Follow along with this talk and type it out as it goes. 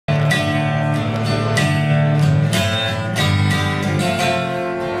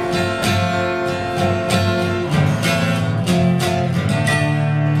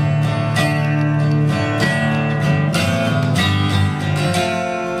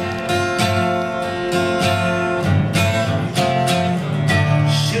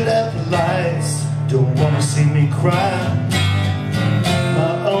cry.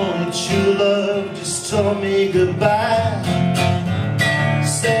 My only true love just told me goodbye.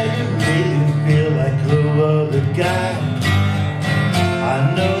 Said you really feel like no other guy.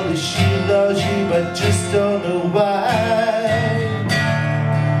 I know that she loves you, but just don't know why.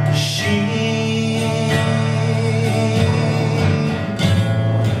 She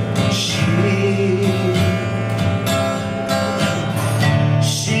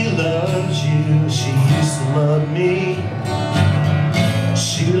loves you, she used to love me.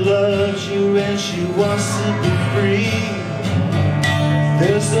 She loves you and she wants to be free.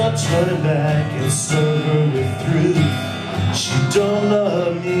 There's no turning back, it's over, we're through. She don't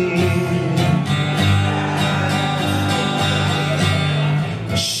love me.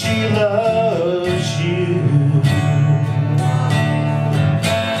 She loves you.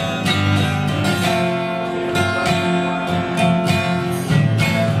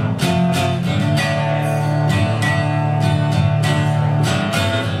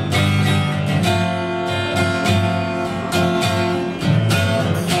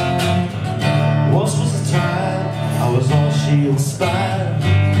 She inspired,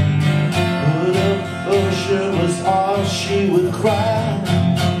 but her ocean was all she would cry.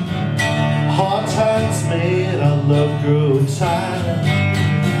 Hard times made our love grow tired.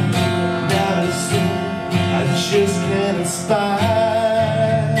 Now it's soon, I just can't inspire.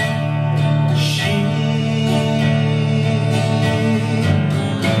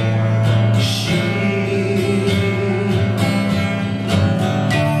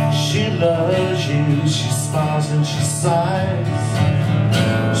 She loves you, she smiles and she sighs.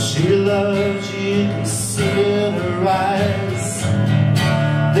 She loves you, you can see it in her eyes.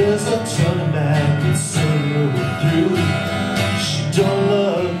 There's no turning back, it's over, we're through. She don't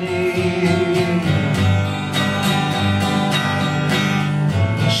love me.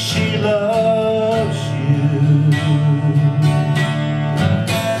 She loves you.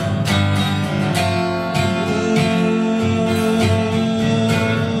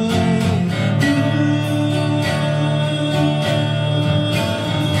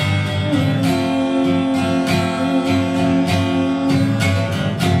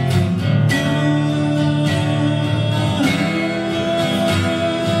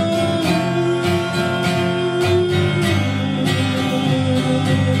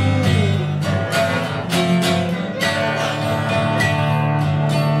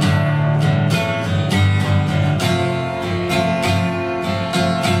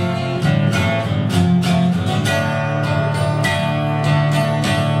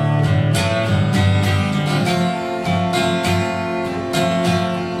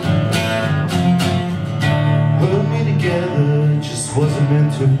 Wasn't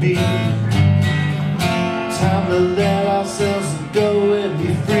meant to be. Time to let ourselves go and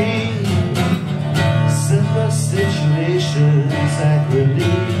be free. Simple situations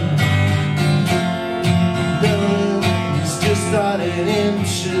accurately. Nothing's just started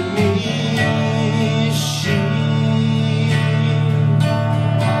into me.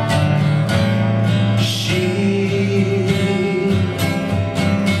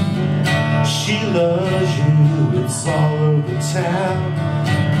 She loves you, it's all over town.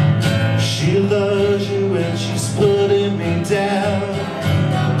 She loves you and she's